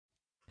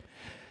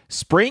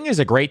Spring is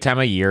a great time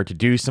of year to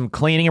do some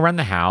cleaning around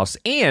the house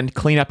and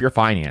clean up your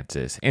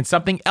finances. And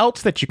something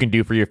else that you can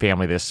do for your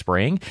family this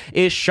spring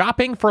is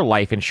shopping for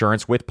life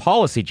insurance with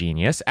Policy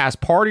Genius as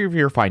part of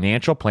your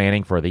financial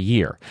planning for the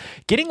year.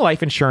 Getting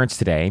life insurance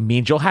today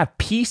means you'll have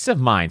peace of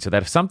mind so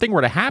that if something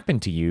were to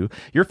happen to you,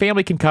 your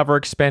family can cover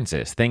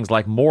expenses, things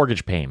like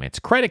mortgage payments,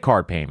 credit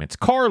card payments,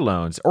 car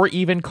loans, or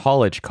even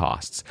college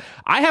costs.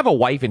 I have a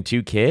wife and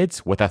 2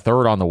 kids, with a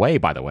third on the way,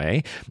 by the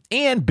way,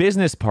 and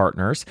business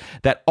partners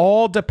that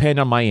all depend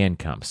on my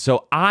income.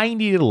 So I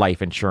needed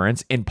life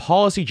insurance, and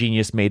Policy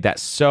Genius made that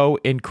so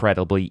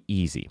incredibly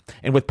easy.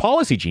 And with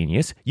Policy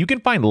Genius, you can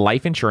find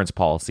life insurance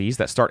policies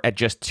that start at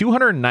just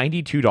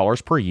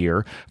 $292 per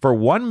year for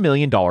 $1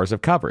 million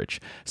of coverage.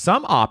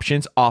 Some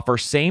options offer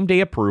same-day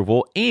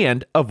approval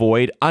and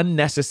avoid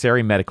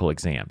unnecessary medical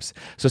exams.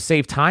 So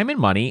save time and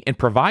money and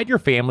provide your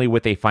family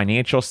with a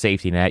financial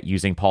safety net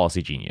using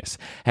Policy Genius.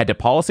 Head to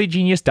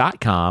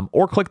policygenius.com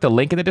or click the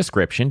link in the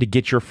description to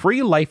get your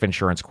free life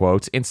insurance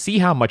quotes and see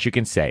how much you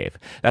can save.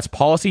 That's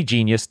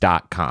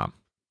policygenius.com.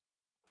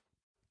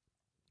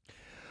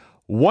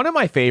 One of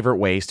my favorite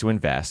ways to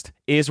invest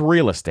is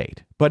real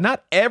estate, but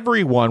not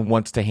everyone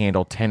wants to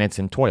handle tenants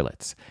and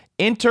toilets.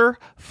 Enter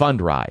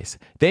Fundrise.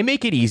 They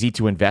make it easy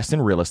to invest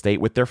in real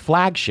estate with their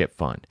flagship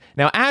fund.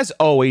 Now, as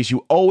always,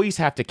 you always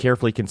have to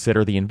carefully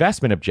consider the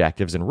investment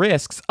objectives and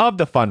risks of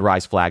the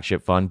Fundrise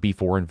flagship fund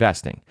before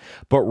investing.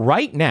 But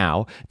right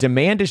now,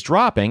 demand is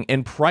dropping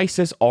and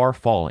prices are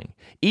falling,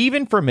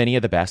 even for many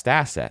of the best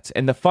assets.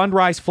 And the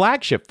Fundrise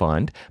flagship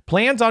fund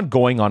plans on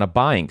going on a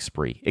buying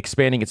spree,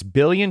 expanding its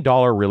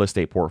billion-dollar real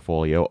estate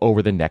portfolio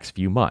over the next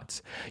few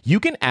months. You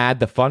can add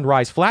the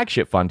Fundrise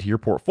flagship fund to your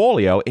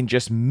portfolio in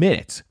just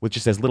minutes, with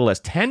just as little as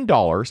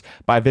 $10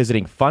 by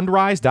visiting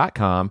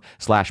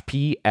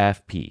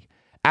fundrise.com/PFP.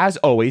 As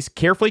always,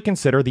 carefully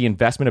consider the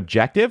investment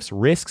objectives,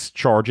 risks,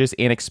 charges,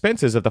 and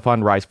expenses of the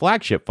Fundrise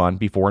flagship fund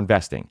before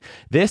investing.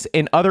 This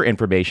and other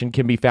information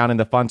can be found in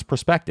the fund's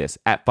prospectus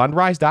at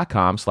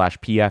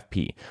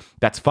fundrise.com/PFP.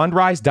 That's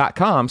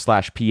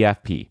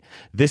fundrise.com/PFP.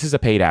 This is a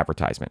paid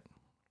advertisement.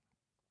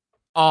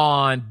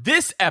 On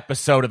this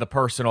episode of the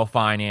Personal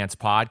Finance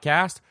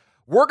Podcast,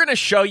 we're going to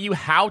show you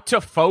how to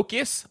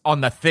focus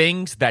on the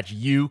things that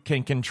you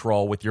can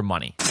control with your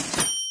money.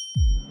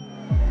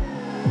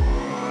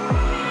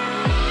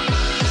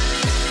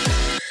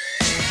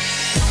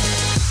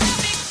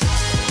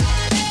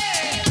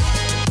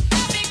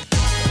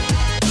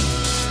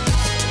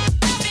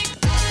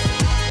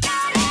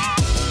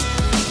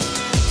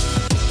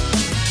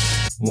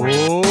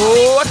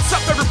 What's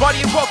up, everybody,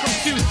 and welcome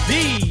to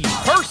the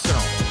Personal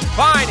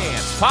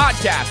Finance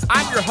Podcast.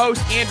 I'm your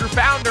host, Andrew,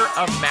 founder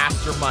of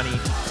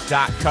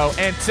MasterMoney.co.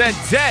 And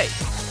today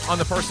on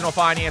the Personal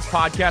Finance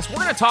Podcast, we're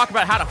going to talk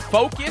about how to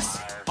focus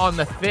on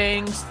the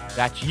things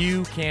that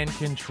you can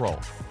control.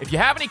 If you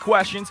have any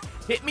questions,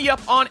 hit me up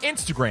on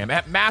Instagram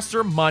at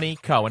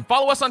MasterMoneyCo and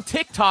follow us on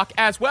TikTok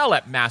as well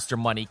at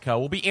MasterMoneyCo.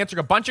 We'll be answering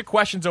a bunch of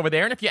questions over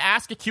there, and if you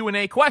ask a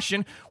Q&A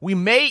question, we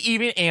may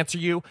even answer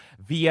you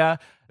via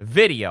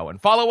video.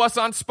 And follow us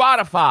on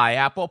Spotify,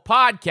 Apple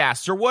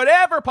Podcasts, or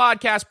whatever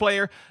podcast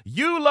player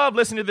you love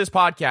listening to this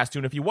podcast to.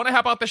 And if you want to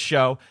help out the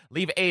show,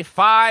 leave a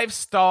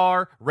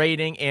 5-star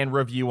rating and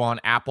review on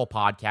Apple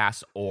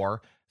Podcasts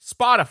or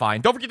Spotify.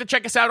 And don't forget to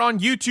check us out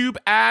on YouTube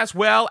as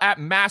well at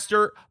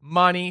Master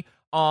Money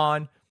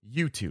on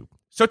YouTube.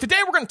 So today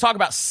we're going to talk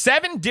about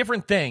 7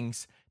 different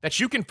things that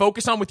you can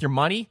focus on with your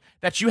money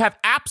that you have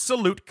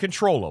absolute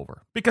control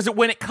over. Because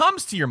when it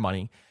comes to your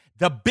money,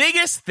 the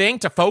biggest thing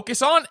to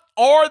focus on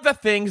are the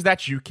things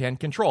that you can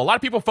control. A lot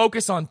of people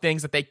focus on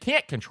things that they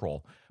can't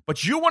control,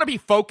 but you want to be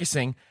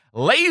focusing,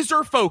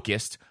 laser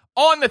focused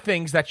on the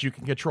things that you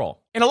can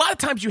control. And a lot of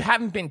times you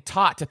haven't been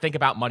taught to think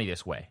about money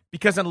this way,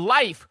 because in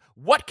life,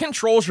 what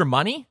controls your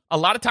money, a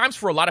lot of times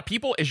for a lot of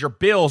people, is your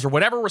bills or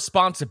whatever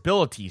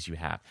responsibilities you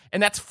have.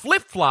 And that's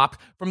flip-flop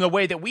from the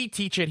way that we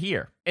teach it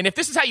here. And if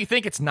this is how you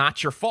think, it's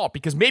not your fault,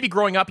 because maybe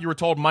growing up you were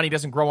told money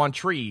doesn't grow on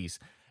trees,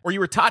 or you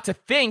were taught to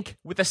think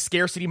with a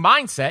scarcity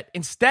mindset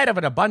instead of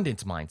an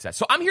abundance mindset.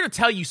 So I'm here to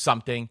tell you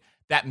something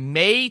that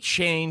may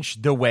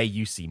change the way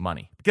you see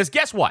money. Because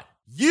guess what?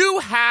 You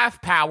have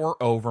power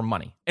over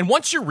money. And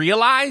once you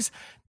realize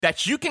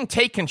that you can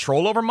take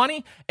control over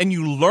money and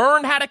you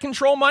learn how to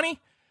control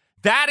money,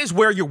 that is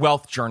where your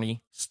wealth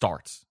journey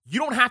starts. You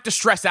don't have to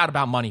stress out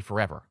about money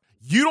forever.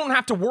 You don't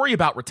have to worry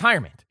about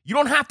retirement. You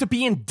don't have to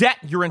be in debt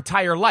your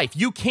entire life.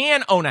 You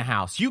can own a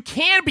house. You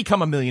can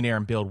become a millionaire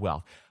and build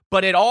wealth.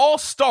 But it all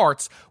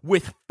starts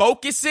with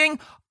focusing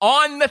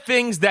on the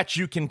things that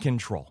you can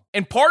control.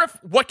 And part of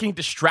what can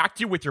distract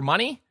you with your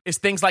money is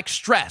things like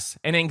stress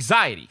and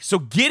anxiety. So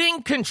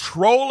getting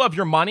control of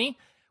your money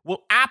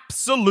will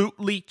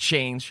absolutely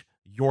change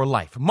your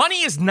life.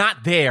 Money is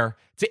not there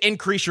to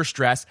increase your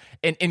stress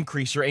and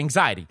increase your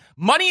anxiety.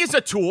 Money is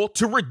a tool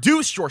to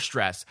reduce your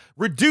stress,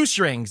 reduce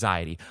your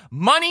anxiety.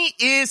 Money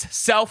is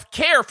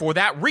self-care for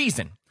that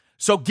reason.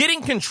 So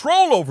getting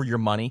control over your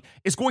money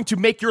is going to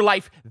make your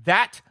life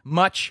that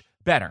much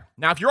better.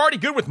 Now, if you're already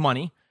good with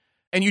money,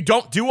 and you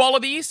don't do all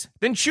of these,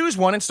 then choose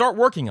one and start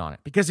working on it.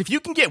 Because if you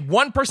can get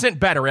 1%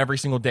 better every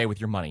single day with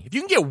your money, if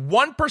you can get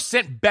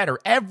 1% better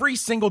every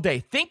single day,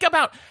 think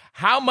about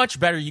how much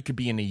better you could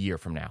be in a year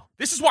from now.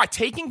 This is why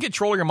taking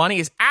control of your money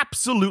is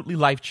absolutely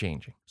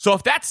life-changing. So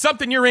if that's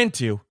something you're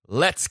into,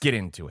 let's get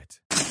into it.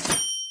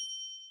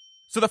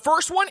 So the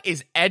first one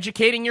is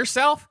educating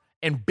yourself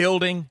and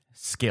building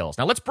skills.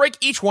 Now let's break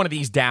each one of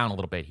these down a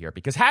little bit here,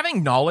 because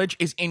having knowledge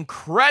is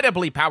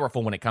incredibly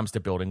powerful when it comes to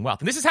building wealth.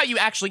 And this is how you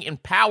actually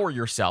empower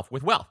yourself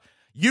with wealth.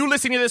 You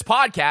listening to this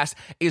podcast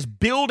is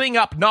building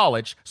up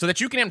knowledge so that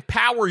you can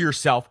empower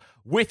yourself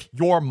with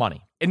your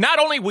money. And not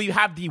only will you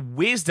have the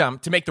wisdom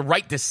to make the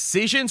right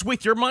decisions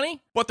with your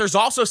money, but there's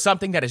also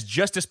something that is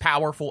just as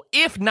powerful,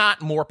 if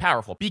not more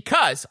powerful.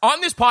 Because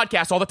on this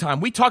podcast all the time,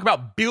 we talk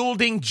about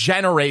building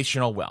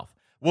generational wealth.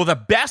 Well, the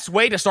best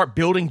way to start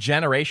building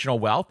generational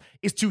wealth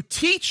is to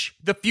teach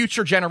the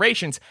future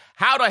generations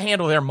how to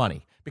handle their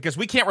money, because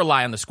we can't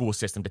rely on the school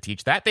system to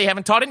teach that. They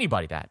haven't taught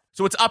anybody that.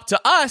 So it's up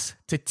to us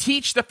to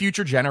teach the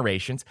future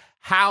generations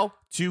how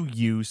to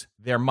use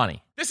their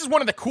money. This is one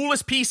of the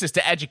coolest pieces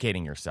to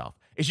educating yourself,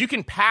 is you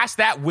can pass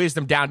that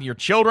wisdom down to your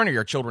children or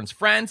your children's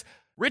friends.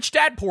 Rich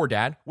Dad, Poor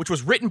Dad, which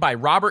was written by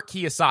Robert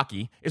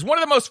Kiyosaki, is one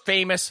of the most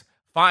famous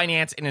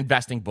finance and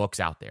investing books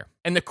out there.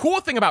 And the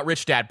cool thing about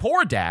Rich Dad,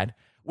 Poor Dad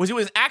was it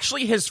was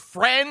actually his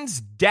friend's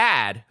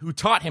dad who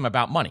taught him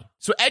about money.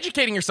 So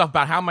educating yourself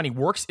about how money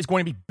works is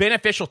going to be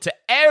beneficial to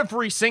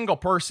every single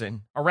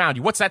person around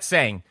you. What's that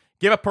saying?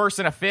 Give a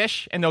person a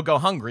fish and they'll go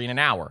hungry in an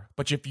hour.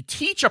 But if you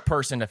teach a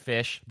person to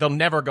fish, they'll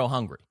never go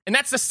hungry. And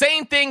that's the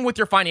same thing with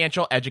your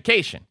financial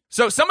education.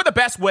 So some of the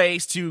best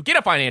ways to get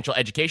a financial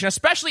education,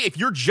 especially if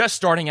you're just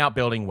starting out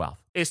building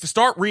wealth, is to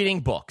start reading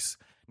books.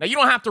 Now, you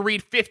don't have to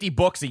read 50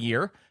 books a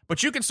year,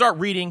 but you can start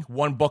reading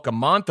one book a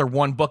month or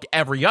one book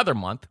every other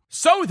month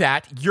so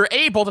that you're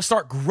able to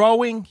start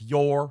growing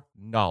your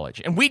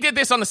knowledge. And we did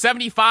this on the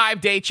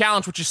 75-day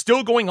challenge, which is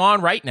still going on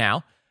right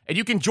now. And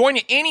you can join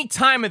it any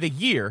time of the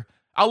year.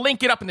 I'll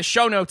link it up in the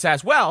show notes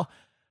as well.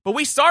 But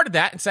we started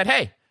that and said,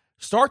 hey,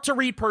 start to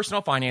read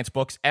personal finance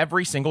books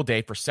every single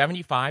day for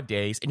 75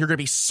 days. And you're going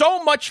to be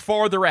so much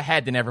farther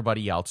ahead than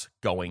everybody else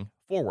going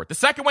forward. The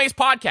second way is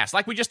podcasts,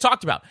 like we just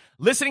talked about.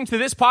 Listening to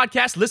this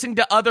podcast, listening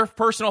to other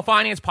personal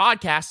finance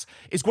podcasts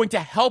is going to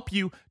help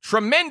you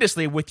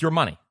tremendously with your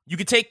money. You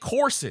can take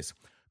courses.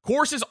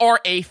 Courses are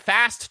a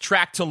fast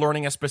track to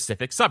learning a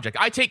specific subject.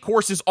 I take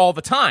courses all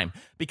the time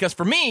because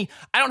for me,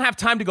 I don't have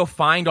time to go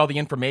find all the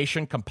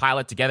information, compile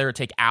it together. It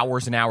take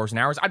hours and hours and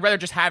hours. I'd rather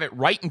just have it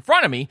right in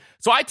front of me.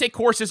 So I take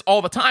courses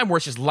all the time where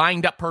it's just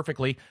lined up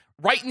perfectly,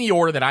 right in the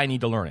order that I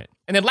need to learn it.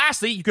 And then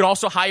lastly, you could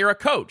also hire a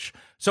coach.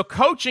 So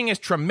coaching is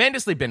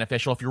tremendously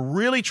beneficial if you're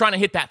really trying to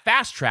hit that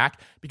fast track,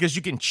 because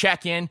you can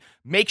check in,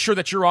 make sure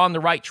that you're on the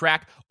right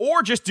track,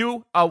 or just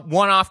do a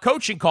one-off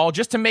coaching call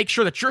just to make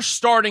sure that you're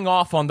starting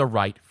off on the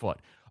right foot.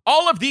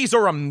 All of these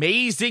are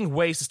amazing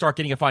ways to start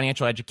getting a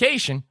financial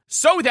education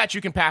so that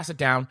you can pass it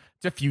down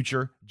to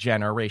future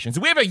generations.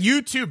 We have a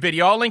YouTube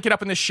video, I'll link it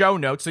up in the show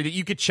notes so that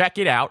you could check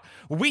it out,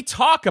 where we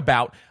talk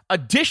about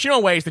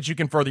additional ways that you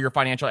can further your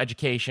financial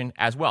education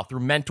as well through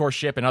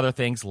mentorship and other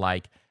things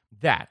like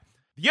that.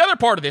 The other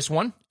part of this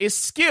one is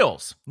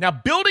skills. Now,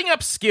 building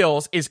up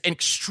skills is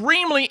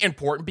extremely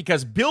important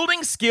because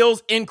building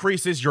skills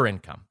increases your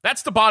income.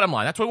 That's the bottom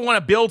line. That's why we want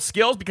to build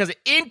skills, because it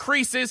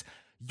increases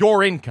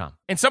your income.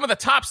 And some of the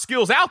top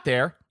skills out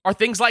there are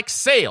things like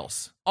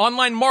sales,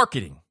 online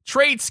marketing,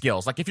 trade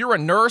skills. Like if you're a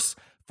nurse,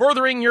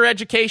 furthering your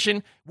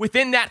education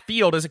within that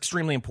field is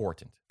extremely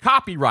important.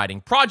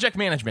 Copywriting, project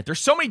management. There's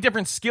so many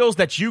different skills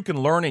that you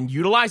can learn and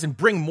utilize and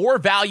bring more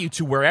value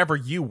to wherever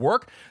you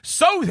work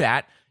so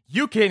that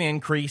you can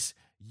increase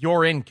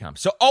your income.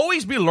 So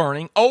always be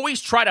learning,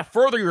 always try to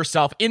further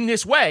yourself in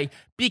this way,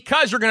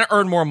 because you're going to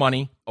earn more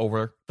money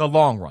over the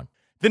long run.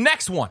 The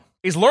next one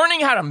is learning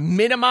how to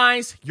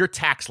minimize your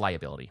tax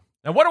liability.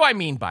 Now, what do I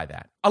mean by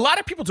that? A lot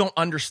of people don't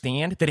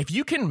understand that if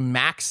you can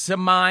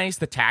maximize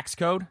the tax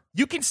code,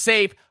 you can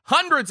save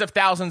hundreds of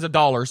thousands of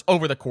dollars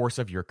over the course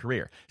of your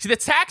career. See, the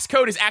tax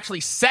code is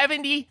actually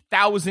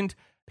 70,000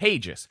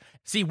 pages.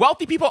 See,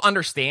 wealthy people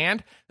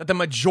understand that the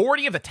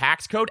majority of the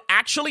tax code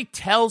actually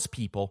tells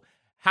people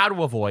how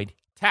to avoid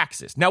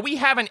taxes. Now, we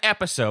have an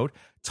episode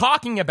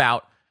talking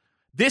about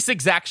this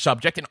exact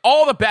subject and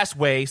all the best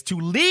ways to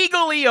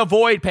legally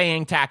avoid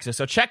paying taxes.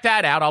 So check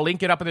that out. I'll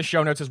link it up in the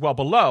show notes as well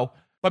below.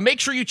 But make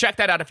sure you check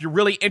that out if you're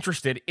really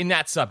interested in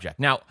that subject.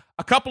 Now,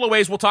 a couple of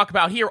ways we'll talk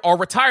about here are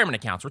retirement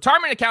accounts.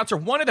 Retirement accounts are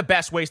one of the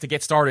best ways to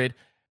get started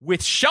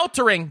with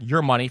sheltering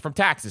your money from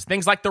taxes.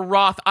 Things like the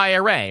Roth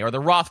IRA or the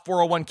Roth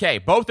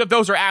 401k. Both of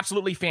those are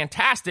absolutely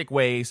fantastic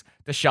ways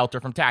to shelter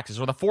from taxes.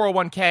 Or the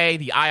 401k,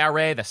 the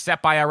IRA, the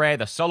SEP IRA,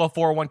 the solo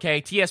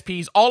 401k,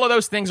 TSPs, all of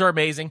those things are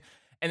amazing.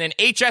 And then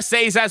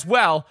HSAs as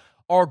well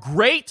are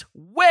great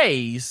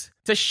ways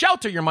to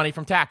shelter your money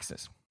from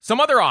taxes. Some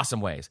other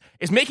awesome ways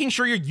is making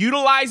sure you're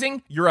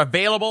utilizing your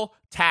available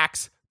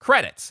tax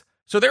credits.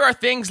 So there are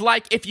things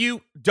like if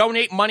you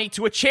donate money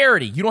to a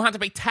charity, you don't have to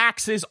pay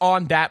taxes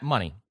on that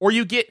money. Or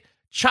you get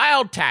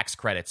child tax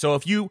credit. So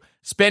if you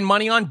spend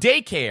money on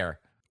daycare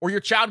or your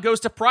child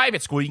goes to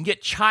private school, you can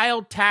get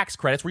child tax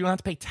credits where you don't have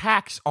to pay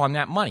tax on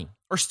that money.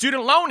 Or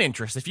student loan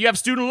interest. If you have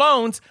student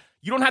loans,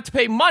 you don't have to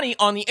pay money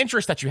on the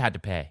interest that you had to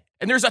pay.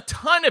 And there's a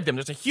ton of them.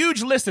 There's a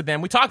huge list of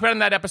them. We talked about it in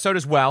that episode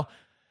as well.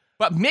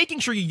 But making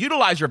sure you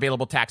utilize your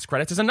available tax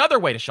credits is another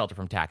way to shelter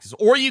from taxes.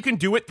 Or you can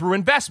do it through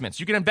investments.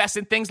 You can invest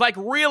in things like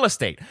real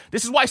estate.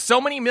 This is why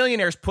so many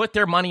millionaires put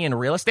their money in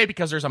real estate,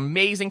 because there's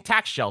amazing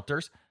tax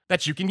shelters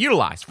that you can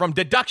utilize, from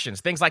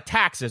deductions, things like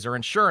taxes or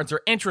insurance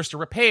or interest or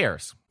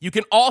repairs. You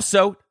can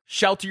also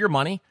shelter your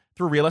money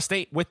through real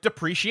estate with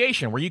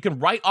depreciation, where you can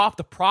write off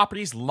the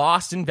property's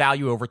loss in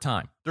value over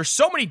time. There's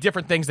so many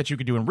different things that you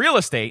can do in real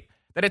estate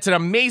that it's an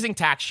amazing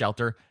tax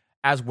shelter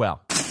as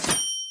well.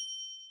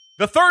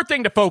 The third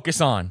thing to focus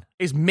on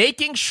is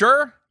making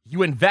sure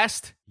you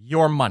invest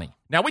your money.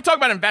 Now, we talk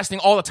about investing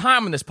all the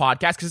time on this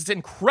podcast because it's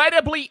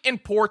incredibly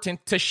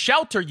important to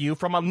shelter you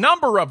from a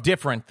number of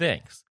different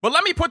things. But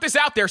let me put this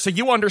out there so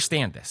you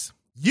understand this.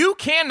 You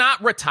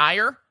cannot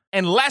retire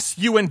unless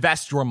you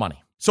invest your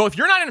money. So if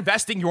you're not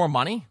investing your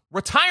money,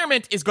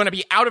 retirement is going to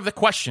be out of the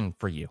question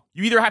for you.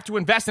 You either have to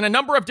invest in a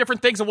number of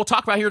different things that we'll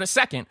talk about here in a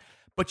second,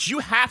 but you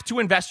have to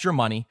invest your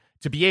money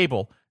to be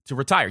able to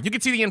retire. You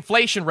can see the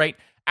inflation rate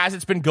as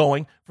it's been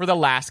going for the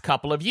last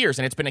couple of years,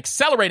 and it's been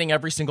accelerating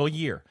every single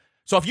year.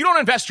 So if you don't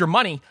invest your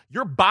money,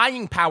 your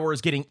buying power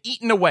is getting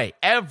eaten away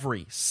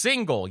every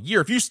single year.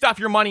 If you stuff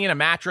your money in a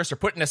mattress or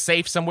put in a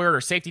safe somewhere or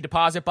a safety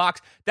deposit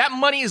box, that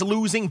money is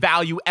losing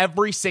value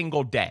every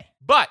single day.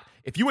 But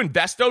if you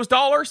invest those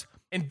dollars,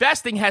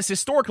 investing has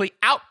historically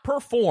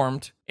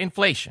outperformed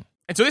inflation.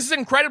 And so this is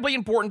incredibly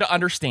important to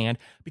understand,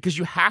 because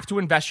you have to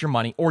invest your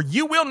money or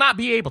you will not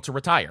be able to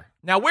retire.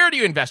 Now, where do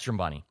you invest your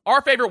money?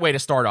 Our favorite way to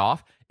start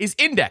off is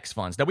index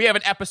funds. Now, we have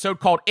an episode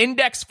called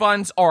Index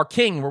Funds Are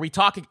King, where we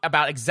talk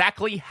about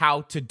exactly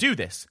how to do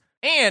this.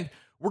 And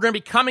we're going to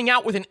be coming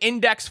out with an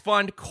index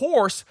fund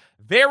course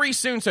very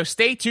soon. So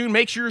stay tuned.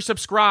 Make sure you're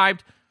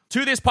subscribed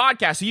to this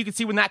podcast so you can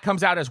see when that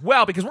comes out as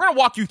well, because we're going to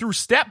walk you through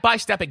step by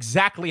step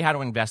exactly how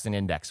to invest in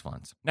index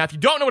funds. Now, if you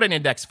don't know what an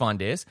index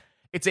fund is,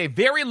 it's a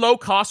very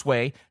low-cost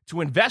way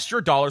to invest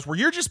your dollars where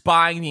you're just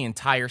buying the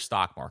entire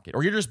stock market,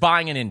 or you're just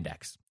buying an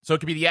index. So it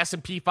could be the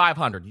S&P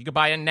 500. You could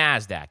buy a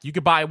NASDAQ. You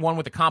could buy one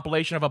with a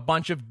compilation of a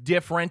bunch of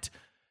different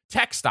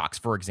tech stocks,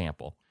 for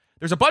example.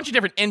 There's a bunch of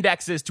different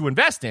indexes to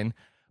invest in,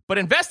 but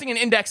investing in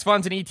index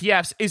funds and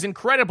ETFs is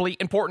incredibly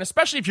important,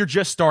 especially if you're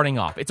just starting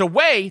off. It's a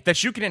way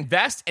that you can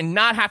invest and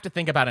not have to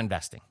think about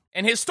investing.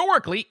 And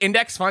historically,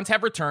 index funds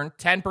have returned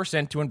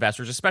 10% to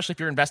investors, especially if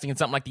you're investing in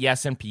something like the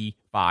S&P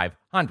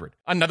 500.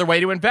 Another way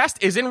to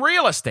invest is in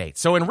real estate.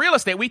 So in real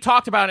estate, we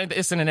talked about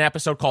this in an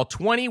episode called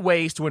 20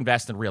 Ways to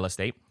Invest in Real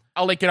Estate.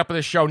 I'll link it up in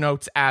the show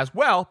notes as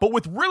well. But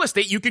with real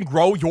estate, you can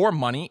grow your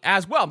money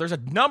as well. There's a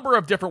number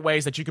of different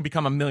ways that you can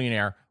become a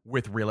millionaire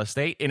with real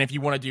estate. And if you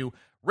want to do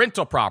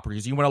rental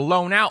properties, you want to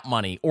loan out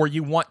money, or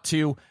you want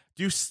to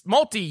do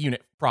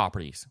multi-unit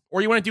properties,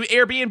 or you want to do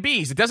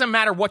Airbnbs, it doesn't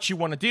matter what you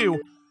want to do.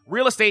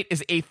 Real estate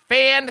is a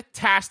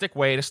fantastic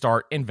way to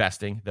start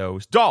investing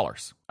those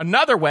dollars.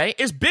 Another way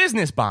is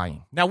business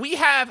buying. Now, we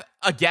have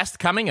a guest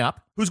coming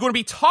up who's going to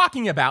be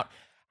talking about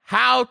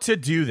how to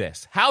do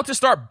this, how to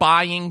start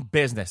buying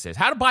businesses,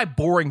 how to buy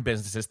boring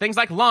businesses, things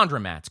like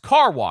laundromats,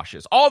 car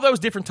washes, all those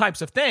different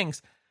types of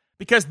things,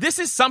 because this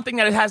is something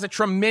that has a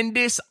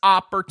tremendous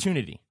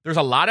opportunity. There's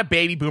a lot of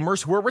baby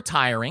boomers who are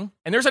retiring,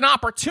 and there's an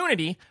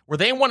opportunity where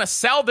they want to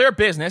sell their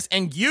business,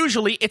 and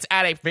usually it's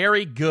at a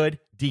very good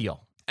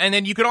deal. And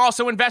then you can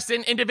also invest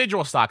in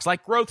individual stocks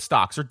like growth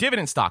stocks or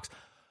dividend stocks.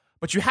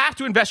 But you have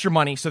to invest your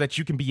money so that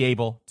you can be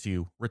able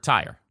to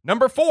retire.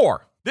 Number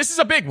 4, this is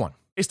a big one,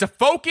 is to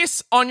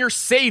focus on your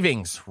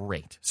savings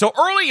rate. So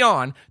early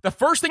on, the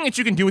first thing that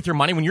you can do with your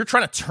money when you're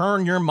trying to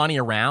turn your money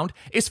around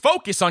is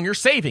focus on your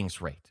savings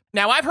rate.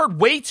 Now, I've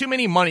heard way too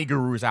many money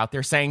gurus out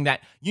there saying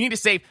that you need to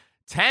save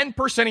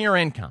 10% of your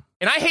income.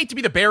 And I hate to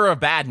be the bearer of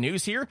bad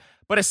news here,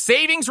 but a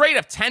savings rate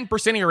of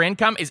 10% of your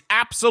income is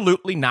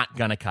absolutely not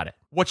going to cut it.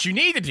 What you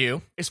need to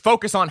do is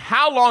focus on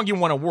how long you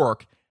want to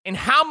work and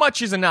how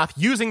much is enough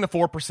using the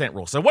 4%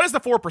 rule. So what is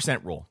the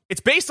 4% rule? It's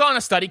based on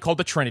a study called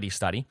the Trinity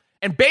Study.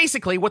 And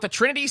basically what the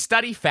Trinity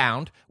Study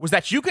found was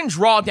that you can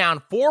draw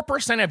down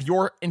 4% of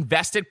your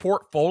invested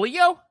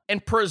portfolio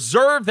and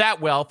preserve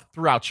that wealth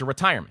throughout your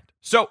retirement.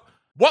 So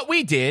what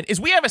we did is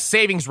we have a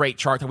savings rate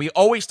chart that we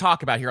always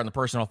talk about here on the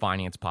Personal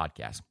Finance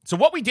Podcast. So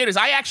what we did is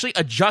I actually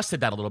adjusted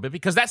that a little bit,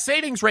 because that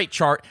savings rate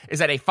chart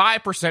is at a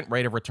 5%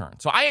 rate of return.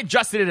 So I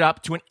adjusted it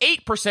up to an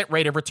 8%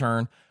 rate of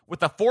return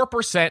with a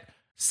 4%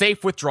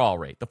 safe withdrawal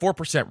rate, the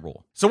 4%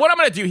 rule. So what I'm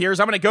going to do here is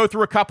I'm going to go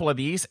through a couple of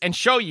these and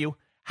show you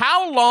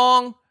how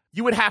long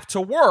you would have to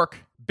work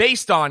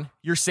based on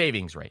your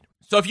savings rate.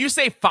 So if you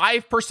save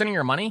 5% of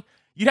your money,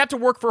 you'd have to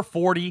work for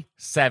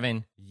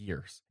 47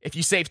 years. If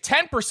you save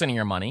 10% of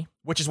your money,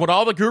 which is what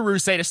all the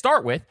gurus say to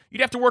start with,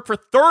 you'd have to work for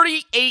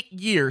 38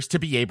 years to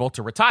be able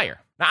to retire.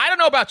 Now, I don't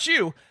know about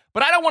you,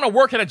 But I don't want to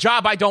work at a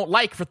job I don't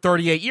like for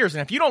 38 years.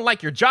 And if you don't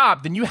like your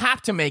job, then you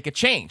have to make a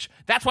change.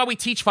 That's why we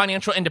teach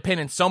financial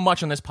independence so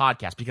much on this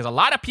podcast, because a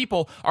lot of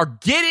people are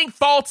getting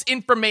false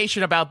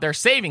information about their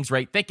savings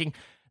rate, thinking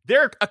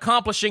they're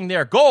accomplishing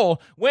their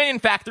goal when in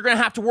fact they're going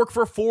to have to work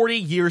for 40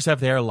 years of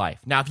their life.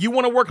 Now, if you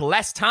want to work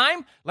less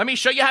time, let me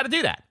show you how to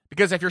do that.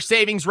 Because if your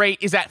savings rate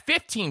is at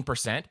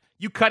 15%,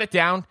 you cut it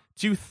down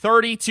to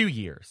 32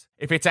 years.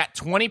 If it's at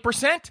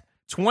 20%,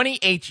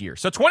 28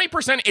 years. So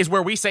 20% is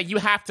where we say you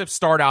have to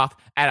start off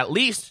at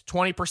least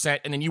 20%,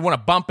 and then you want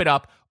to bump it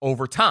up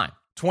over time.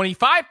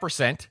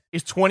 25%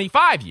 is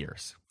 25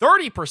 years.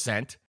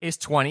 30% is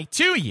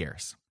 22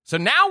 years. So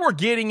now we're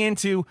getting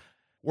into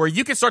where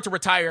you can start to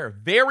retire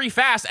very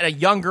fast at a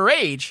younger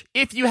age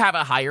if you have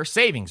a higher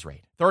savings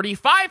rate.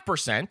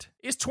 35%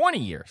 is 20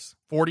 years.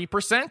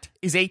 40%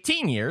 is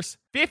 18 years.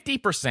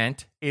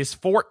 50% is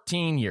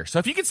 14 years. So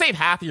if you can save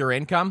half of your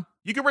income,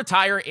 you can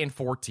retire in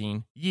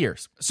 14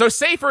 years. So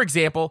say, for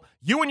example,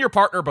 you and your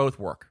partner both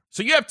work.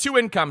 So you have two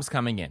incomes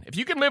coming in. If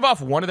you can live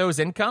off one of those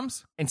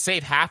incomes and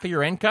save half of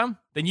your income,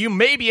 then you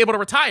may be able to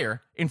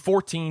retire in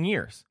 14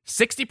 years.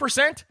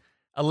 60%,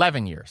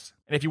 11 years.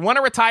 And if you want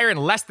to retire in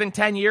less than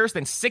 10 years,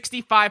 then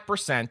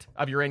 65%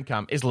 of your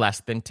income is less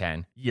than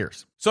 10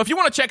 years. So if you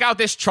want to check out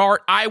this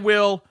chart, I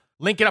will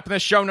link it up in the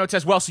show notes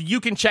as well, so you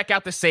can check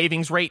out the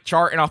savings rate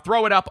chart, and I'll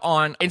throw it up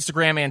on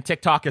Instagram and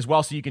TikTok as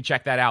well, so you can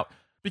check that out,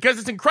 because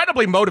it's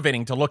incredibly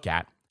motivating to look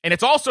at. And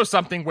it's also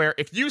something where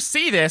if you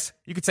see this,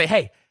 you could say,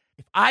 hey,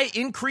 if I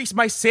increase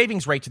my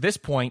savings rate to this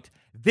point,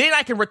 then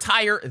I can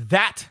retire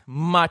that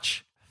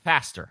much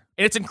faster.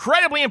 And it's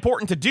incredibly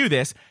important to do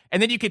this,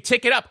 and then you can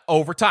tick it up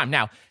over time.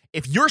 Now,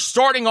 if you're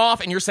starting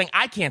off and you're saying,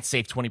 I can't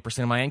save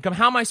 20% of my income,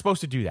 how am I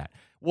supposed to do that?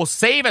 Well,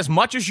 save as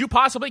much as you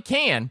possibly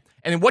can,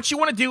 and then what you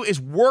want to do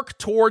is work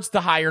towards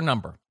the higher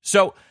number.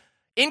 So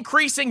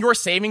increasing your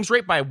savings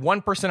rate by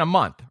 1% a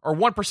month or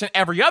 1%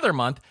 every other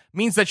month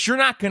means that you're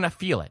not going to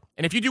feel it.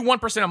 And if you do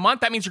 1% a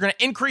month, that means you're going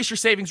to increase your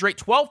savings rate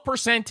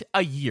 12%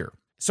 a year.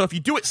 So if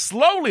you do it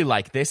slowly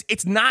like this,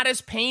 it's not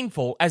as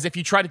painful as if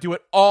you try to do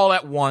it all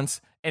at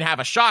once and have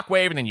a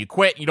shockwave and then you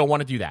quit and you don't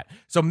want to do that.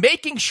 So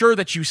making sure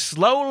that you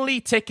slowly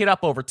tick it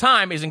up over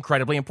time is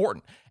incredibly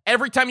important.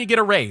 Every time you get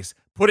a raise,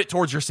 put it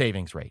towards your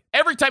savings rate.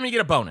 Every time you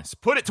get a bonus,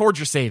 put it towards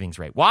your savings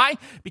rate. Why?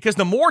 Because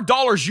the more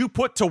dollars you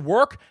put to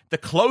work, the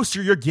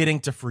closer you're getting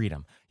to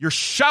freedom. You're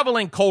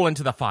shoveling coal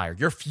into the fire.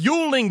 You're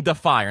fueling the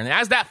fire. And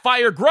as that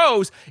fire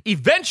grows,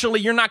 eventually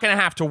you're not going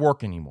to have to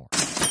work anymore.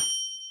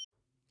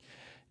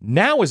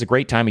 Now is a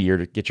great time of year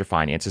to get your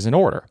finances in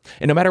order.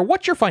 And no matter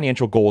what your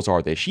financial goals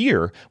are this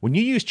year, when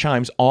you use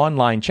Chime's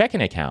online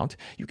checking account,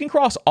 you can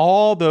cross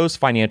all those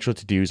financial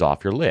to-dos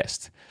off your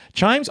list.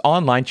 Chime's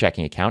online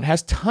checking account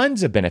has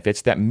tons of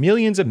benefits that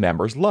millions of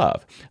members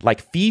love,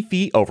 like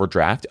fee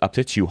overdraft up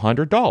to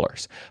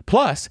 $200.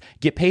 Plus,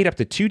 get paid up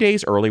to 2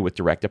 days early with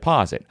direct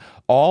deposit,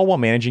 all while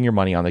managing your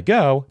money on the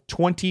go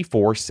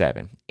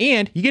 24/7.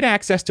 And you get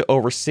access to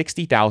over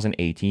 60,000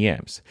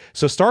 ATMs.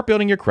 So start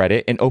building your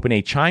credit and open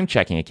a Chime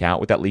checking account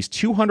with at least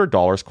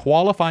 $200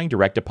 qualifying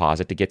direct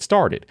deposit to get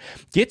started.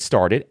 Get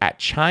started at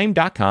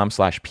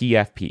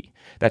chime.com/PFP.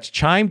 That's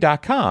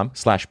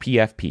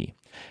chime.com/PFP.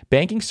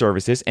 Banking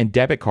services and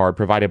debit card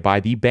provided by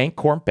the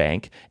Bancorp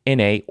Bank,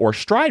 N.A. or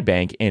Stride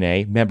Bank,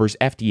 N.A., members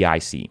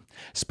FDIC.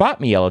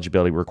 SpotMe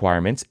eligibility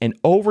requirements and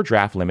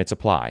overdraft limits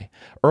apply.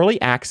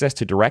 Early access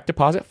to direct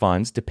deposit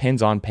funds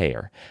depends on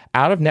payer.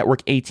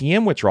 Out-of-network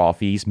ATM withdrawal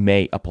fees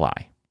may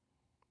apply.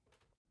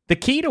 The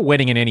key to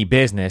winning in any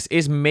business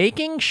is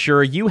making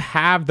sure you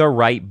have the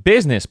right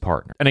business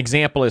partner. An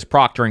example is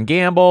Procter &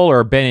 Gamble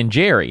or Ben &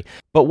 Jerry.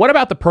 But what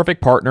about the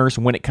perfect partners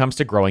when it comes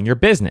to growing your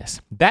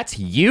business? That's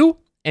you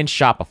and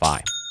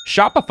Shopify.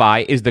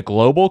 Shopify is the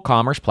global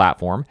commerce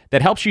platform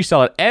that helps you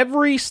sell at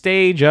every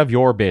stage of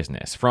your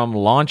business, from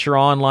launch your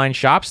online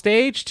shop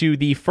stage to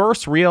the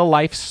first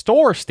real-life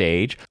store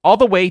stage, all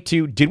the way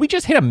to did we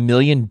just hit $1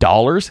 million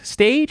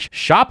stage?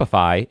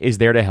 Shopify is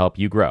there to help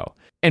you grow.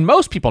 And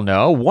most people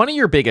know one of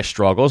your biggest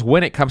struggles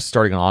when it comes to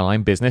starting an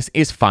online business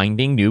is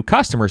finding new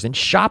customers, and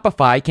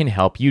Shopify can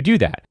help you do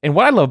that. And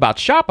what I love about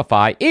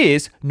Shopify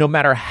is no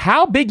matter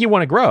how big you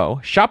want to grow,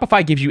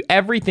 Shopify gives you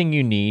everything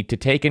you need to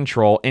take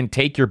control and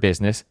take your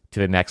business to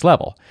the next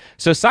level.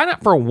 So sign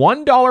up for a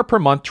 $1 per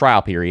month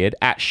trial period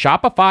at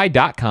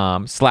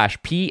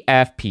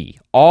shopify.com/PFP,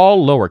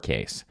 all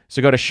lowercase.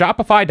 So go to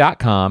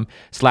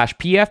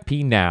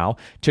shopify.com/PFP now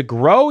to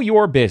grow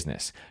your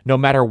business, no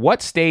matter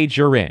what stage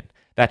you're in.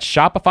 That's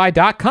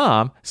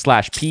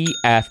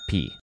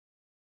shopify.com/PFP.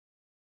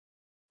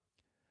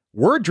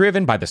 We're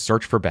driven by the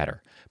search for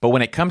better. But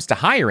when it comes to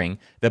hiring,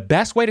 the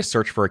best way to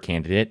search for a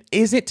candidate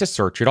isn't to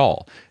search at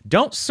all.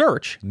 Don't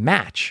search,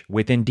 match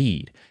with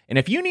Indeed. And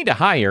if you need to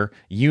hire,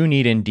 you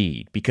need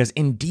Indeed, because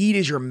Indeed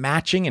is your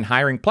matching and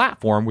hiring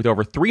platform with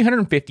over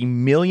 350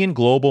 million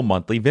global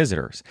monthly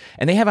visitors.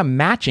 And they have a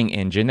matching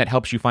engine that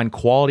helps you find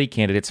quality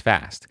candidates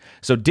fast.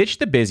 So ditch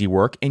the busy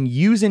work and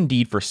use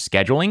Indeed for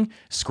scheduling,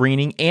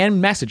 screening,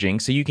 and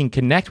messaging so you can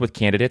connect with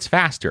candidates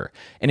faster.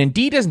 And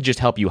Indeed doesn't just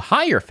help you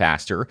hire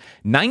faster.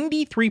 90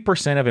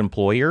 93% of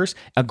employers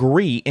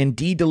agree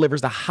Indeed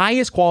delivers the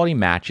highest quality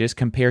matches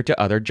compared to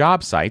other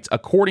job sites,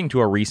 according to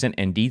a recent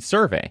Indeed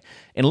survey.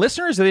 And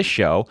listeners of this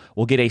show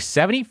will get a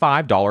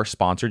 $75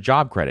 sponsored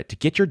job credit to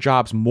get your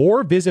jobs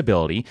more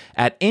visibility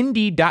at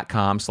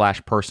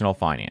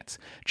Indeed.com/personalfinance.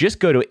 Just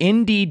go to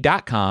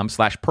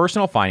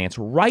Indeed.com/personalfinance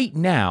right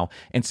now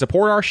and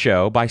support our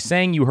show by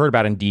saying you heard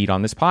about Indeed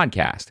on this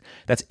podcast.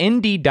 That's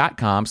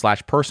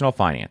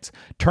Indeed.com/personalfinance.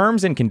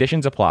 Terms and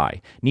conditions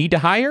apply. Need to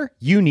hire?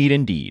 You need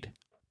Indeed.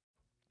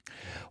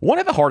 One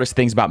of the hardest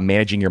things about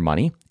managing your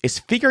money is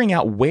figuring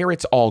out where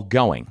it's all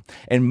going.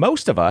 And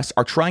most of us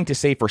are trying to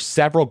save for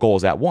several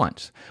goals at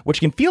once, which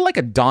can feel like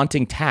a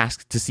daunting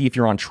task to see if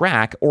you're on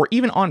track or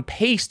even on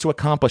pace to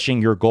accomplishing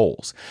your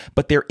goals.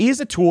 But there is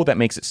a tool that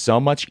makes it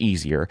so much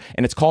easier,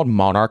 and it's called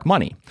Monarch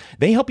Money.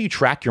 They help you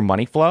track your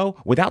money flow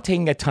without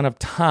taking a ton of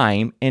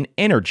time and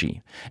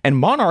energy. And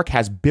Monarch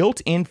has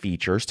built-in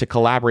features to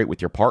collaborate with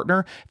your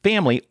partner,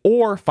 family,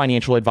 or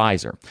financial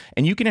advisor.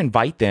 And you can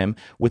invite them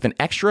with an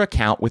extra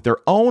account with their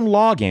own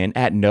login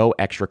at no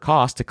extra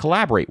cost to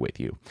collaborate with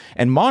you.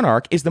 And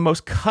Monarch is the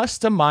most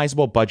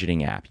customizable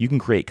budgeting app. You can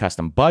create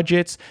custom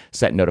budgets,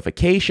 set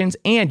notifications,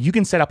 and you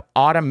can set up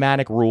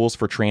automatic rules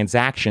for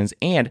transactions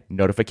and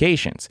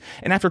notifications.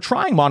 And after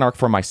trying Monarch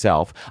for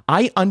myself,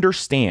 I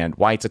understand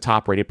why it's a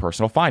top-rated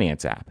personal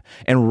finance app.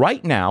 And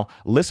right now,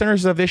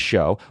 listeners of this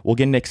show will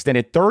get an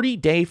extended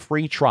 30-day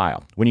free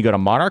trial when you go to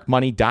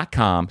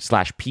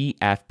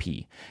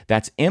monarchmoney.com/PFP.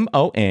 That's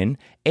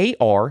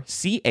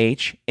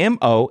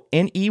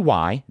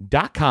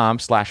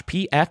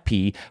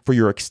MonarchMoney.com/PFP for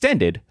your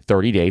extended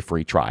 30-day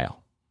free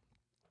trial.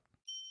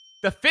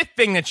 The fifth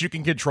thing that you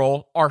can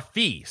control are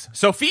fees.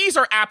 So fees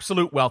are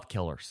absolute wealth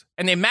killers,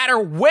 and they matter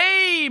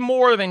way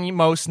more than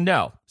most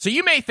know. So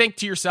you may think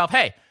to yourself,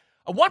 hey,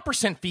 a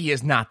 1% fee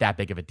is not that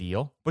big of a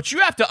deal, but you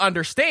have to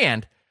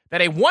understand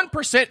that a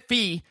 1%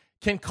 fee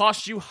can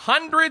cost you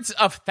hundreds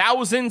of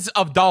thousands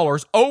of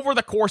dollars over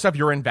the course of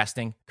your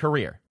investing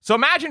career. So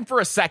imagine for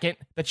a second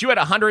that you had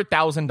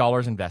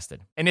 $100,000 invested.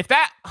 And if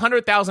that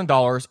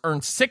 $100,000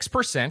 earned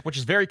 6%, which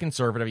is very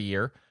conservative a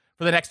year,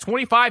 for the next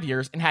 25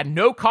 years and had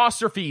no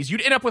costs or fees,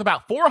 you'd end up with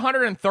about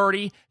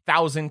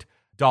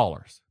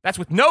 $430,000. That's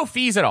with no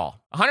fees at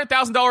all.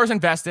 $100,000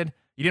 invested,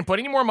 you didn't put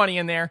any more money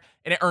in there,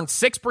 and it earned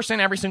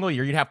 6% every single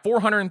year, you'd have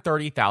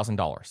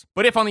 $430,000.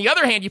 But if, on the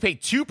other hand, you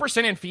paid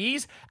 2% in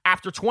fees,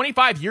 after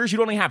 25 years,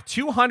 you'd only have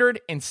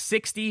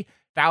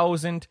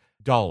 $260,000.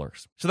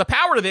 So the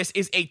power to this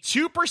is a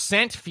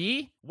 2%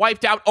 fee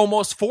wiped out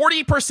almost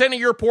 40% of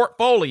your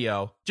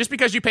portfolio just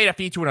because you paid a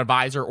fee to an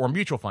advisor or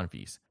mutual fund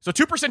fees. So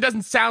 2%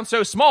 doesn't sound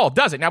so small,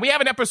 does it? Now, we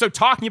have an episode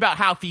talking about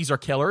how fees are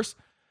killers,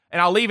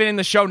 and I'll leave it in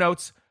the show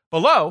notes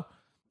below.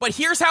 But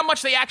here's how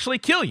much they actually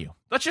kill you.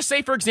 Let's just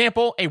say, for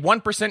example, a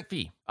 1%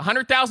 fee.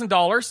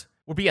 $100,000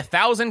 would be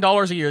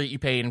 $1,000 a year that you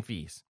paid in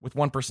fees with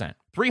 1%.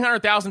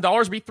 $300,000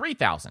 would be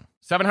 $3,000.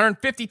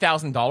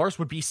 $750,000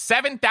 would be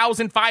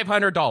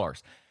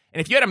 $7,500. And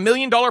if you had $1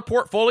 million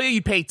portfolio,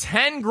 you'd pay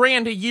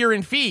 $10,000 a year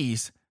in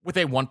fees with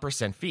a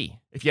 1%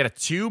 fee. If you had a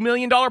 $2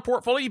 million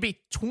portfolio, you'd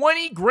be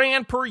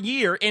 $20,000 per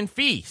year in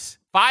fees.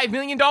 $5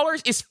 million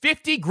is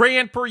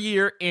 $50,000 per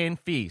year in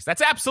fees.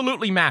 That's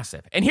absolutely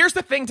massive. And here's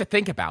the thing to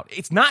think about.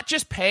 It's not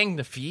just paying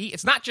the fee.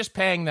 It's not just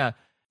paying the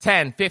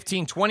 $10,000,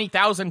 $15,000,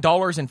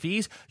 $20,000 in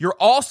fees. You're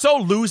also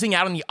losing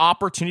out on the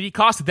opportunity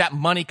cost that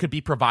money could be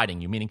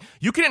providing you, meaning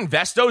you can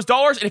invest those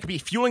dollars and it could be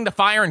fueling the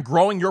fire and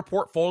growing your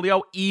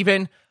portfolio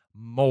even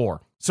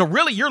more. So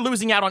really, you're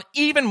losing out on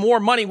even more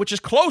money, which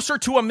is closer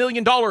to $1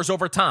 million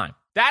over time.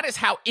 That is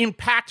how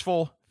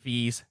impactful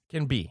fees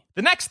can be.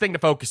 The next thing to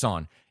focus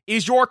on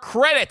is your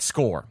credit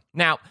score.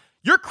 Now,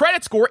 your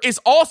credit score is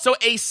also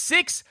a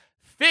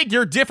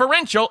 6-figure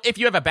differential if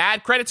you have a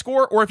bad credit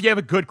score or if you have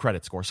a good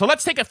credit score. So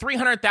let's take a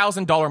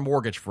 $300,000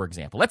 mortgage, for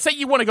example. Let's say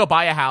you want to go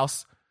buy a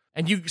house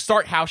and you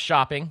start house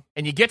shopping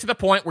and you get to the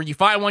point where you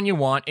find one you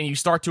want and you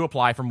start to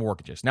apply for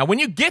mortgages. Now, when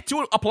you get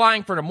to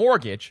applying for the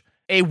mortgage,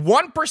 a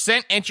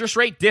 1% interest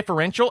rate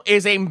differential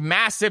is a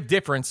massive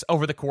difference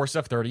over the course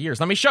of 30 years.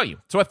 Let me show you.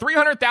 So a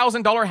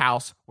 $300,000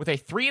 house with a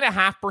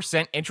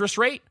 3.5% interest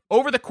rate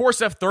over the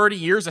course of 30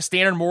 years, a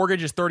standard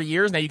mortgage is 30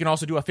 years. Now you can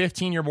also do a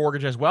 15-year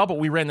mortgage as well, but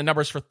we ran the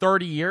numbers for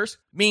 30 years.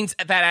 Means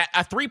that at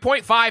a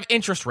 3.5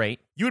 interest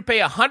rate, you would pay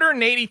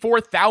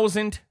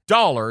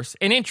 $184,000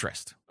 in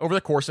interest over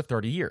the course of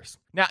 30 years.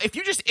 Now, if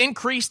you just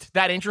increased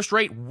that interest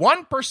rate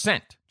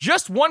 1%,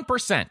 just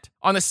 1%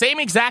 on the same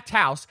exact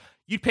house,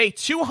 you'd pay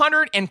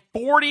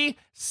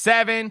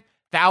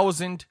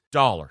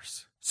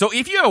 $247,000. So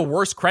if you have a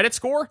worse credit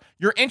score,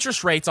 your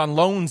interest rates on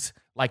loans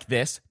like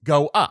this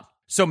go up.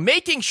 So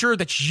making sure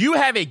that you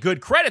have a good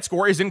credit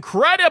score is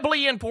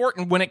incredibly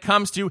important when it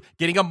comes to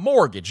getting a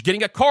mortgage,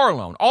 getting a car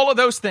loan, all of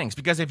those things.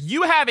 Because if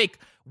you have a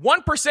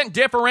 1%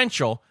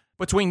 differential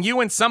between you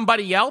and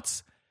somebody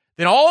else,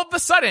 then all of a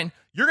sudden,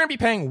 you're going to be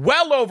paying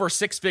well over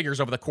 6 figures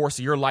over the course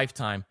of your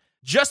lifetime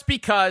just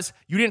because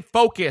you didn't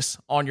focus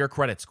on your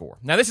credit score.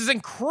 Now, this is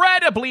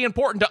incredibly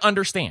important to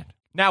understand.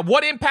 Now,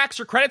 what impacts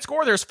your credit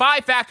score? There's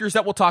 5 factors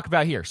that we'll talk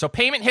about here. So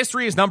payment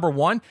history is number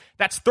 1.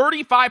 That's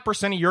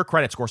 35% of your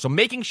credit score. So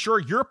making sure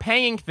you're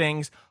paying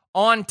things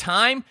on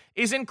time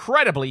is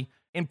incredibly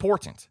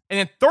important. And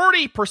then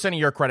 30% of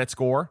your credit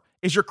score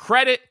is your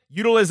credit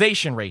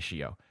utilization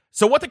ratio.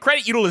 So what the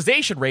credit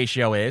utilization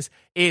ratio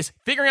is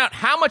figuring out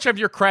how much of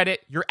your credit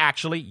you're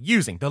actually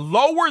using. The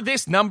lower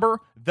this number,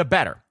 the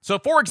better. So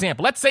for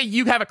example, let's say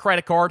you have a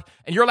credit card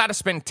and you're allowed to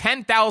spend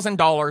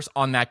 $10,000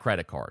 on that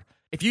credit card.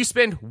 If you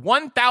spend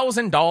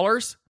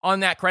 $1,000 on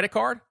that credit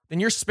card, then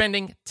you're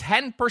spending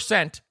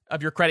 10%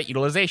 of your credit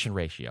utilization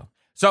ratio.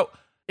 So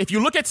if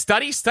you look at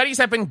studies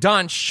have been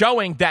done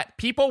showing that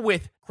people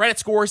with credit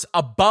scores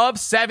above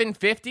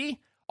 750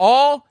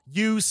 all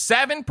use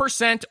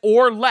 7%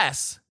 or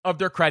less of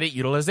their credit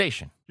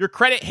utilization. Your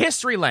credit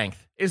history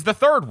length is the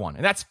third one,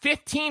 and that's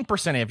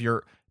 15% of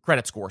your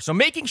credit score. So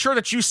making sure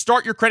that you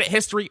start your credit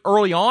history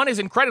early on is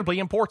incredibly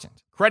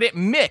important. Credit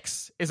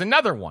mix is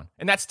another one,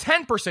 and that's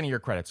 10% of your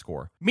credit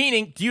score.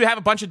 Meaning, do you have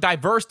a bunch of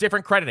diverse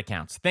different credit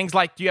accounts? Things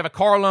like, do you have a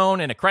car loan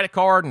and a credit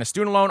card and a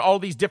student loan, all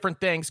these different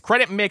things.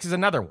 Credit mix is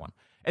another one.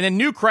 And then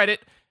new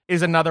credit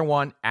is another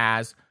one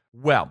as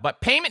well.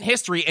 But payment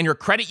history and your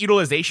credit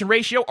utilization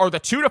ratio are the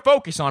two to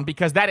focus on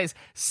because that is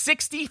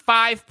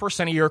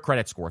 65% of your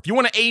credit score. If you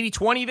want to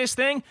 80-20 this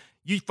thing,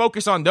 you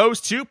focus on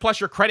those two plus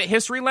your credit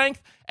history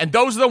length, and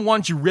those are the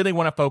ones you really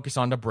want to focus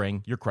on to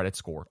bring your credit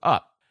score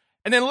up.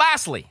 And then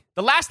lastly,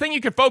 the last thing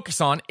you can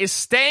focus on is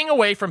staying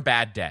away from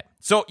bad debt.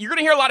 So you're going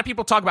to hear a lot of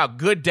people talk about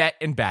good debt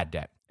and bad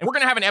debt. And we're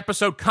going to have an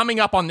episode coming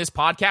up on this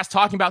podcast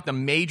talking about the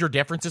major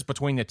differences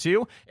between the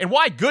two and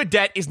why good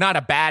debt is not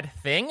a bad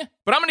thing.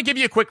 But I'm going to give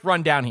you a quick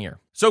rundown here.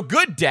 So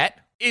good debt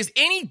is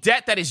any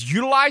debt that is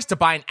utilized to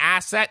buy an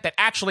asset that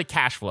actually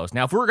cash flows.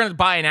 Now, if we were going to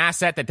buy an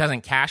asset that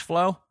doesn't cash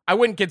flow, I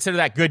wouldn't consider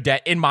that good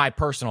debt in my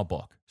personal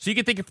book. So you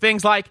can think of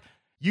things like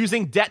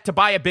using debt to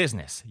buy a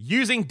business,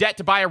 using debt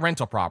to buy a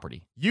rental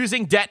property,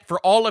 using debt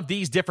for all of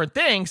these different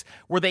things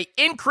where they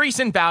increase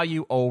in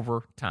value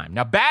over time.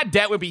 Now, bad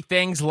debt would be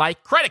things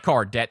like credit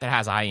card debt that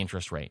has a high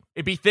interest rate.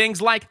 It'd be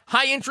things like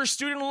high interest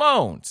student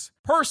loans,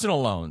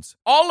 personal loans.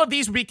 All of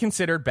these would be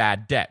considered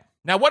bad debt.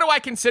 Now, what do I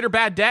consider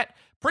bad debt?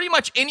 Pretty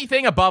much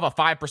anything above a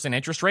 5%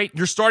 interest rate,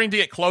 you're starting to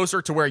get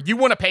closer to where you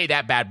want to pay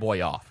that bad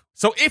boy off.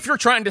 So if you're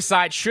trying to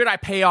decide, should I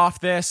pay off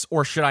this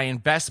or should I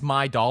invest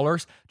my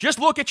dollars, just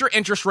look at your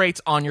interest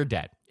rates on your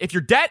debt. If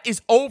your debt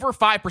is over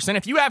 5%,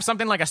 if you have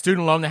something like a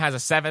student loan that has a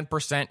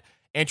 7%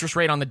 interest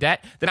rate on the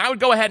debt, then I would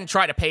go ahead and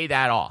try to pay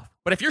that off.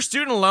 But if your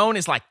student loan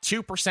is like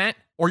 2%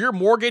 or your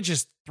mortgage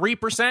is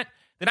 3%,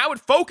 then I would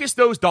focus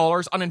those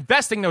dollars on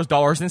investing those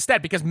dollars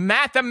instead because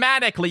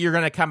mathematically you're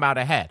going to come out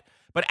ahead.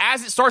 But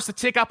as it starts to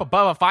tick up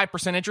above a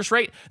 5% interest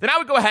rate, then I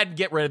would go ahead and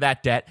get rid of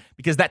that debt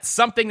because that's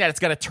something that it's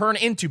going to turn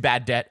into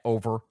bad debt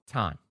over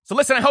time. So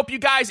listen, I hope you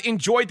guys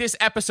enjoyed this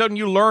episode and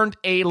you learned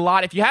a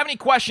lot. If you have any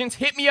questions,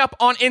 hit me up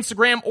on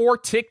Instagram or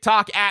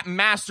TikTok at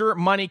Master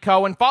Money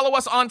Co. and follow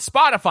us on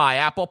Spotify,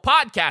 Apple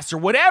Podcasts, or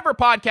whatever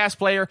podcast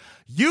player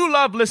you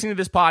love listening to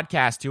this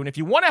podcast to. And if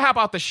you want to help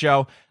out the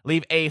show,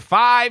 leave a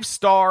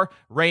 5-star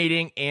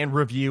rating and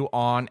review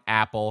on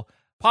Apple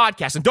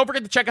Podcast. And don't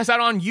forget to check us out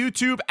on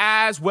YouTube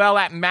as well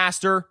at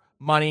Master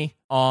Money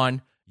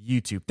on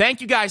YouTube. Thank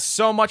you guys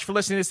so much for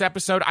listening to this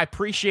episode. I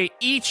appreciate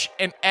each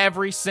and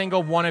every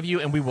single one of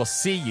you, and we will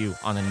see you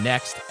on the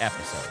next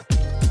episode.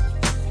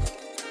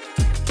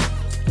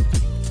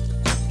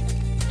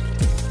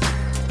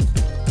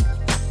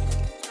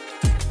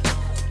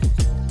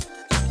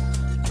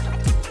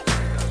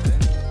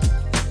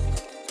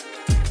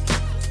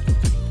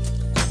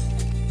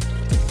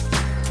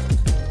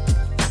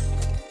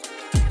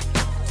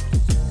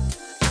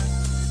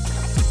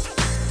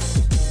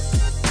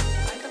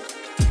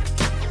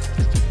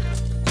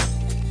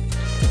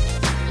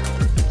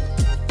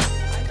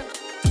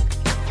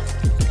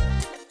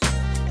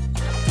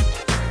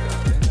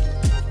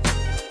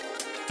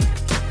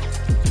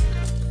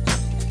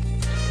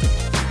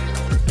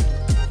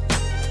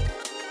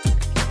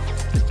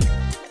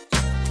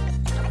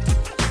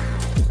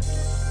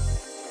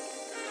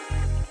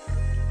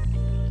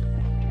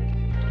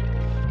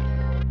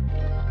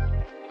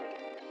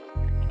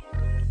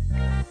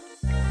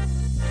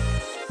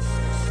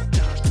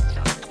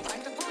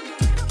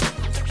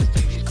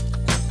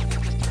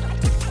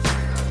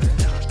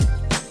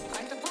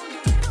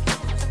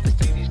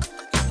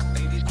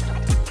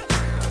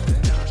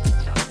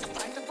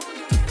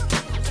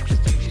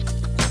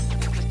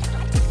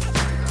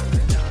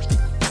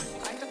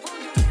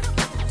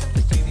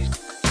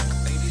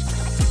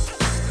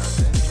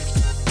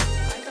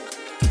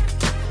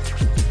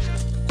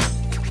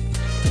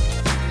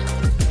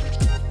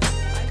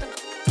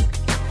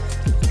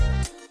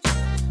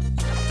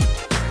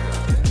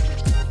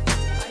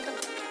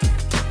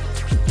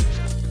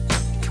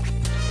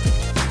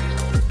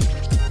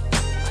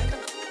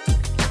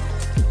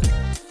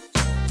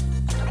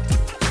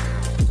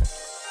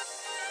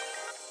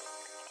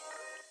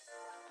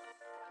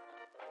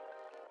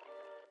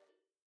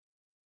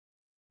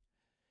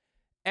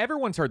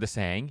 Everyone's heard the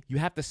saying, you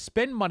have to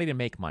spend money to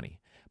make money.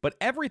 But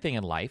everything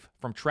in life,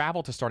 from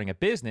travel to starting a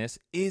business,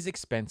 is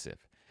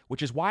expensive,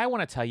 which is why I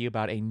want to tell you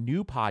about a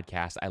new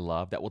podcast I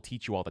love that will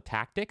teach you all the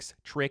tactics,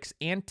 tricks,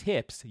 and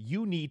tips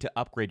you need to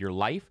upgrade your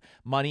life,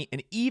 money,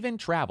 and even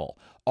travel,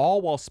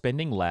 all while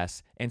spending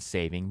less and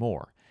saving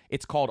more.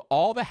 It's called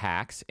All the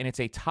Hacks, and it's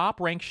a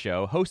top-ranked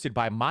show hosted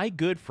by my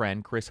good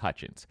friend Chris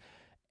Hutchins,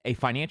 a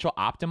financial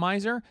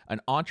optimizer,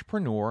 an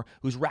entrepreneur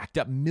who's racked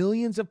up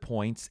millions of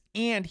points,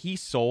 and he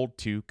sold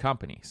 2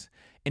 companies.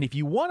 And if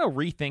you want to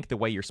rethink the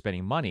way you're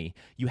spending money,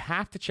 you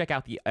have to check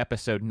out the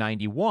episode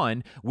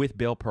 91 with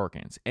Bill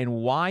Perkins and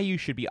why you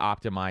should be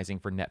optimizing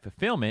for net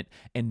fulfillment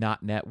and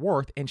not net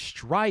worth and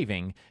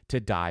striving to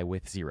die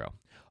with zero.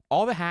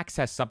 All the Hacks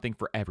has something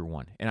for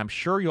everyone, and I'm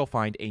sure you'll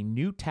find a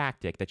new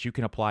tactic that you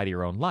can apply to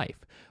your own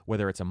life,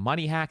 whether it's a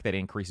money hack that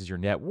increases your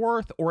net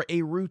worth or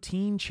a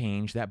routine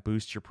change that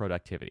boosts your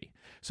productivity.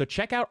 So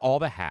check out All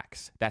the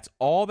Hacks. That's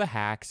All the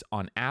Hacks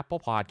on Apple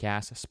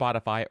Podcasts,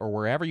 Spotify, or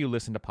wherever you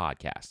listen to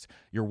podcasts.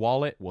 Your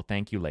wallet will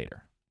thank you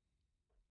later.